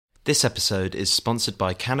This episode is sponsored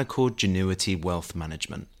by Canaccord Genuity Wealth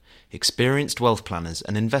Management, experienced wealth planners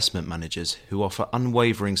and investment managers who offer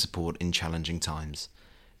unwavering support in challenging times.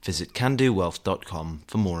 Visit candowealth.com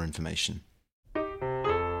for more information.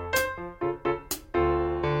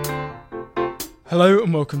 Hello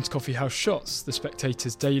and welcome to Coffee House Shots, the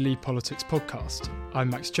Spectator's daily politics podcast.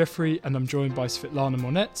 I'm Max Jeffrey and I'm joined by Svetlana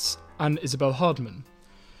Monets and Isabel Hardman.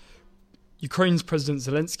 Ukraine's President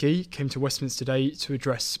Zelensky came to Westminster today to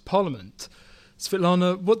address Parliament.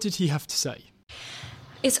 Svetlana, what did he have to say?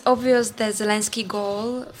 It's obvious that Zelensky's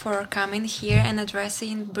goal for coming here and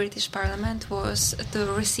addressing British Parliament was to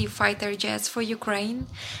receive fighter jets for Ukraine,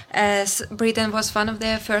 as Britain was one of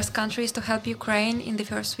the first countries to help Ukraine in the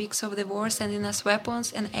first weeks of the war, sending us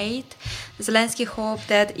weapons and aid. Zelensky hoped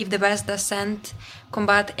that if the West does send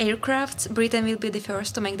combat aircrafts, Britain will be the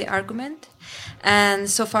first to make the argument. And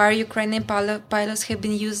so far, Ukrainian pilots have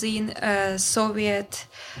been using Soviet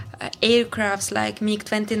aircrafts like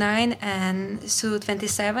MiG-29 and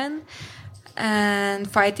Su-27 and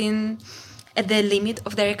fighting at the limit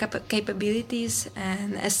of their capabilities.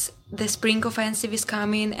 And as the spring offensive is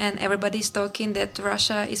coming and everybody's talking that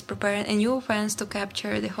Russia is preparing a new offense to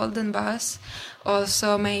capture the whole Donbass,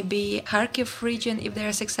 also maybe Kharkiv region if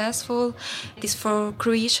they're successful, it is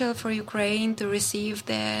crucial for Ukraine to receive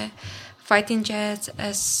the fighting jets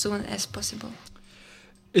as soon as possible.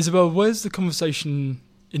 Isabel, where's the conversation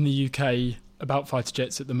in the UK about fighter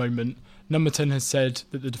jets at the moment? Number 10 has said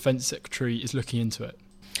that the Defence Secretary is looking into it.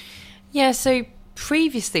 Yeah, so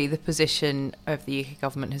previously the position of the UK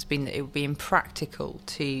government has been that it would be impractical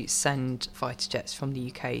to send fighter jets from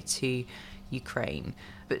the UK to Ukraine.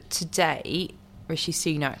 But today, Rishi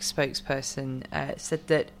Sunak's spokesperson said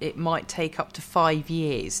that it might take up to 5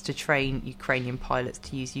 years to train Ukrainian pilots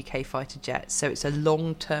to use UK fighter jets. So it's a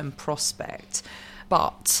long-term prospect,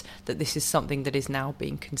 but that this is something that is now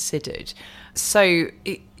being considered. So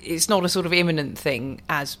it's not a sort of imminent thing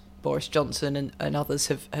as Boris Johnson and others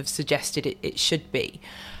have suggested it should be.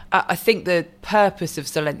 I think the purpose of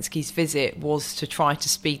Zelensky's visit was to try to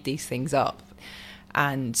speed these things up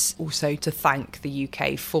and also to thank the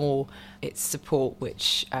UK for its support,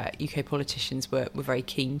 which UK politicians were very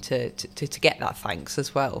keen to get that thanks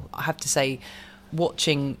as well. I have to say,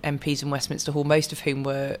 watching MPs in Westminster Hall, most of whom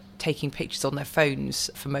were taking pictures on their phones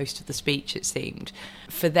for most of the speech, it seemed.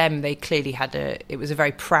 For them, they clearly it was a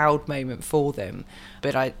very proud moment for them.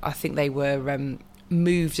 But I think they were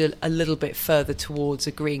moved a little bit further towards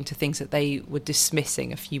agreeing to things that they were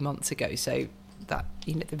dismissing a few months ago. So that,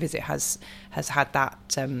 you know, the visit has had that,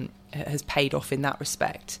 has paid off in that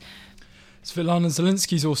respect. Svetlana,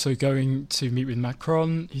 Zelensky's also going to meet with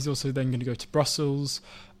Macron. He's also then going to go to Brussels.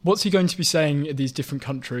 What's he going to be saying at these different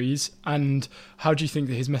countries, and how do you think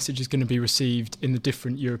that his message is going to be received in the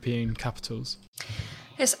different European capitals?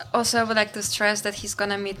 Yes, also I would like to stress that he's going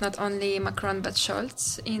to meet not only Macron but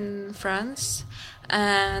Scholz in France.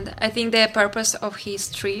 And I think the purpose of his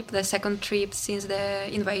trip, the second trip since the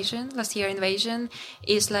last year invasion,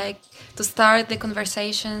 is like to start the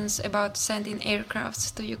conversations about sending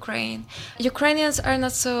aircrafts to Ukraine. Ukrainians are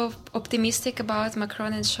not so optimistic about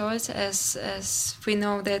Macron and Scholz as we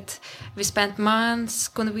know that we spent months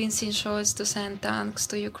convincing Scholz to send tanks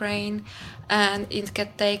to Ukraine, and it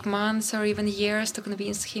can take months or even years to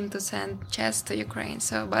convince him to send jets to Ukraine.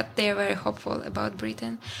 But they are very hopeful about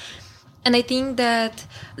Britain. And I think that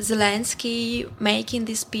Zelensky making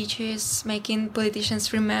these speeches, making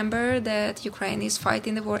politicians remember that Ukraine is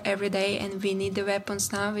fighting the war every day and we need the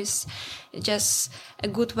weapons now, is just a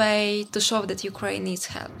good way to show that Ukraine needs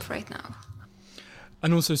help right now.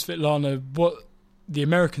 And also, Svetlana, what the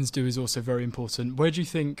Americans do is also very important. Where do you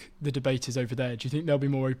think the debate is over there? Do you think they'll be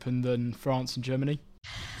more open than France and Germany?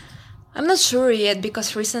 I'm not sure yet,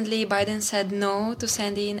 because recently Biden said no to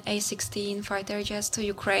sending A-16 fighter jets to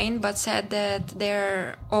Ukraine, but said that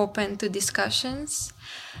they're open to discussions.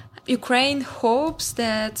 Ukraine hopes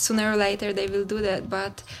that sooner or later they will do that,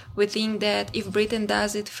 but we think that if Britain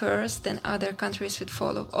does it first, then other countries would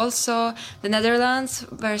follow. Also, the Netherlands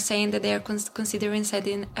were saying that they are considering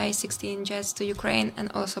sending A-16 jets to Ukraine,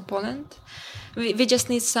 and also Poland. We just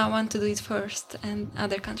need someone to do it first, and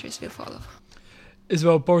other countries will follow. As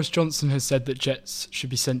well, Boris Johnson has said that jets should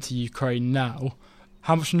be sent to Ukraine now.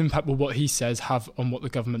 How much an impact will what he says have on what the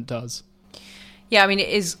government does? Yeah, I mean, it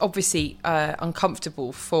is obviously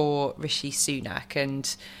uncomfortable for Rishi Sunak,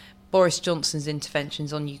 and Boris Johnson's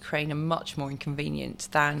interventions on Ukraine are much more inconvenient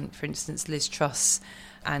than, for instance, Liz Truss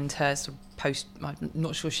and her sort of I'm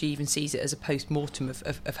not sure she even sees it as a post-mortem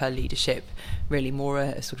of her leadership, really more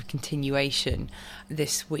a sort of continuation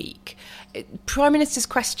this week. Prime Minister's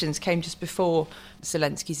questions came just before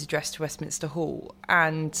Zelensky's address to Westminster Hall,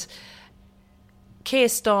 and Keir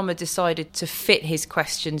Starmer decided to fit his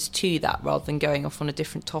questions to that rather than going off on a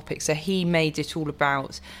different topic. So he made it all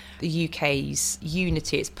about the UK's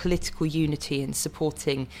unity, its political unity in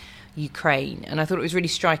supporting Ukraine. And I thought it was really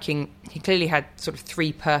striking. He clearly had sort of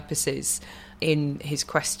three purposes in his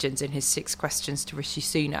questions, in his 6 questions to Rishi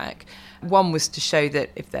Sunak. One was to show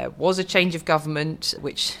that if there was a change of government,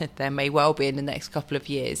 which there may well be in the next couple of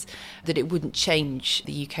years, that it wouldn't change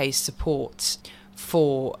the UK's support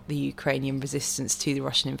for the Ukrainian resistance to the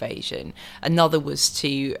Russian invasion. Another was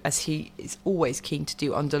to, as he is always keen to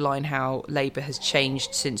do, underline how Labour has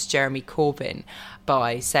changed since Jeremy Corbyn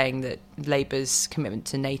by saying that Labour's commitment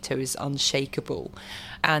to NATO is unshakable.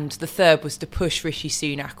 And the third was to push Rishi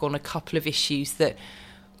Sunak on a couple of issues that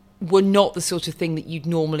were not the sort of thing that you'd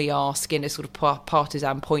normally ask in a sort of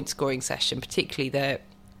partisan point scoring session, particularly the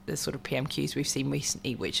sort of PMQs we've seen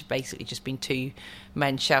recently, which have basically just been two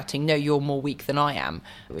men shouting, "No, you're more weak than I am,"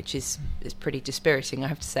 which is pretty dispiriting, I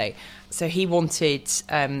have to say. So he wanted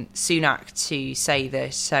Sunak to say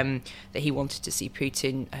that he wanted to see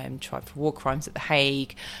Putin tried for war crimes at The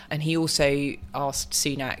Hague, and he also asked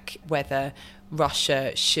Sunak whether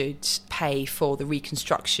Russia should pay for the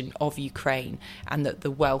reconstruction of Ukraine, and that the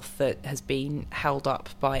wealth that has been held up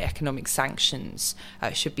by economic sanctions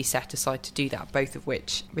should be set aside to do that, both of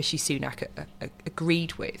which Rishi Sunak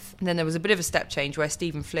agreed with. And then there was a bit of a step change where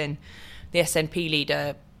Stephen Flynn, the SNP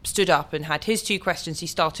leader, stood up and had his 2 questions. He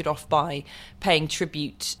started off by paying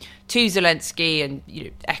tribute to Zelensky and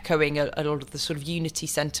echoing a lot of the sort of unity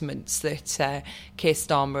sentiments that Keir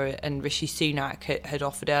Starmer and Rishi Sunak had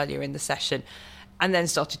offered earlier in the session, and then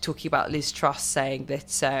started talking about Liz Truss, saying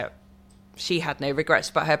that she had no regrets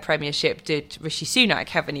about her premiership. Did Rishi Sunak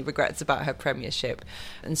have any regrets about her premiership?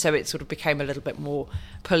 And so it sort of became a little bit more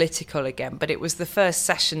political again. But it was the first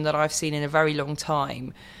session that I've seen in a very long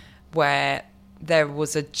time where there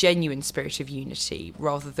was a genuine spirit of unity,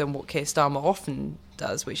 rather than what Keir Starmer often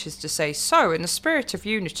does, which is to say, so in the spirit of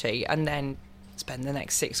unity, and then spend the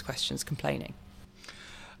next 6 questions complaining.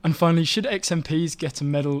 And finally, should ex-MPs get a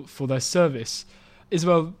medal for their service?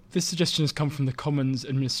 Isabel, this suggestion has come from the Commons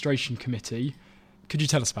Administration Committee. Could you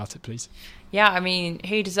tell us about it, please? Yeah, I mean,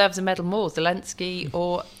 who deserves a medal more, Zelensky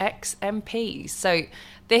or ex-MPs? So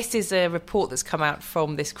this is a report that's come out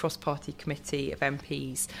from this cross-party committee of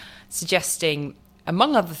MPs suggesting,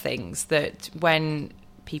 among other things, that when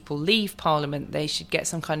people leave Parliament, they should get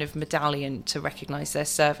some kind of medallion to recognise their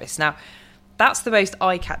service. Now, that's the most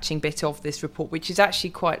eye-catching bit of this report, which is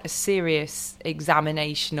actually quite a serious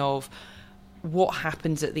examination of what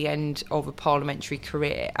happens at the end of a parliamentary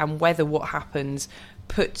career, and whether what happens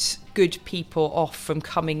puts good people off from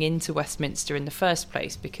coming into Westminster in the first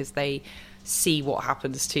place because they see what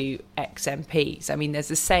happens to ex-MPs. I mean,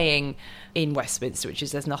 there's a saying in Westminster which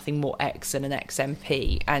is there's nothing more ex than an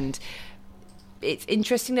ex-MP, and it's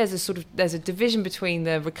interesting. There's a division between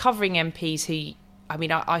the recovering MPs who, I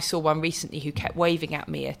mean, I saw one recently who kept waving at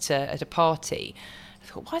me at a party. I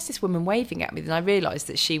thought, why is this woman waving at me? Then I realised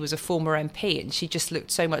that she was a former MP, and she just looked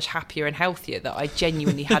so much happier and healthier that I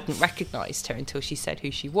genuinely hadn't recognised her until she said who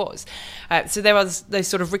she was. So there are those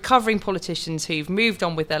sort of recovering politicians who've moved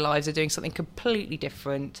on with their lives, are doing something completely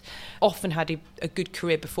different, often had a good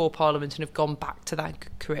career before Parliament and have gone back to that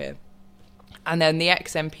good career. And then the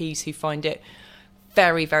ex-MPs who find it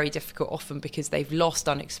very, very difficult, often because they've lost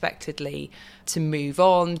unexpectedly, to move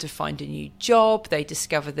on, to find a new job. They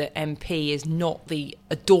discover that MP is not the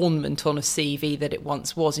adornment on a CV that it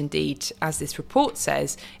once was. Indeed, as this report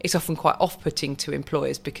says, it's often quite off-putting to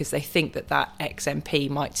employers because they think that that ex-MP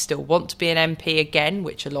might still want to be an MP again,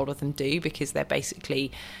 which a lot of them do because they're basically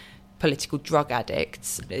political drug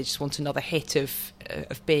addicts. They just want another hit of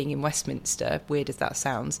being in Westminster, weird as that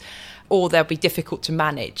sounds. Or they'll be difficult to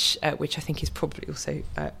manage, which I think is probably also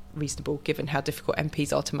reasonable given how difficult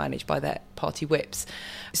MPs are to manage by their party whips.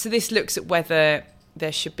 So this looks at whether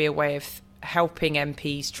there should be a way of helping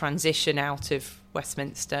MPs transition out of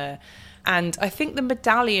Westminster. And I think the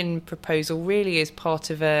medallion proposal really is part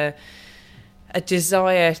of a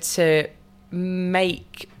desire to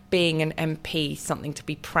make being an MP something to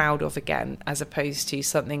be proud of again, as opposed to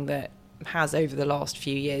something that has over the last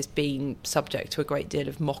few years been subject to a great deal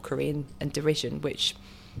of mockery and derision, which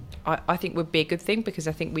I think would be a good thing, because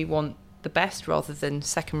I think we want the best rather than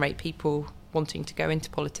second-rate people wanting to go into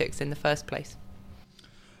politics in the first place.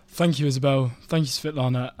 Thank you, Isabel. Thank you,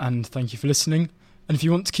 Svetlana, and thank you for listening. And if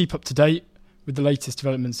you want to keep up to date with the latest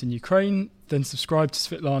developments in Ukraine, then subscribe to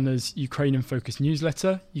Svetlana's Ukraine in Focus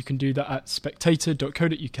newsletter. You can do that at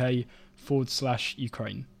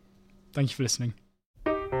spectator.co.uk/Ukraine. Thank you for listening.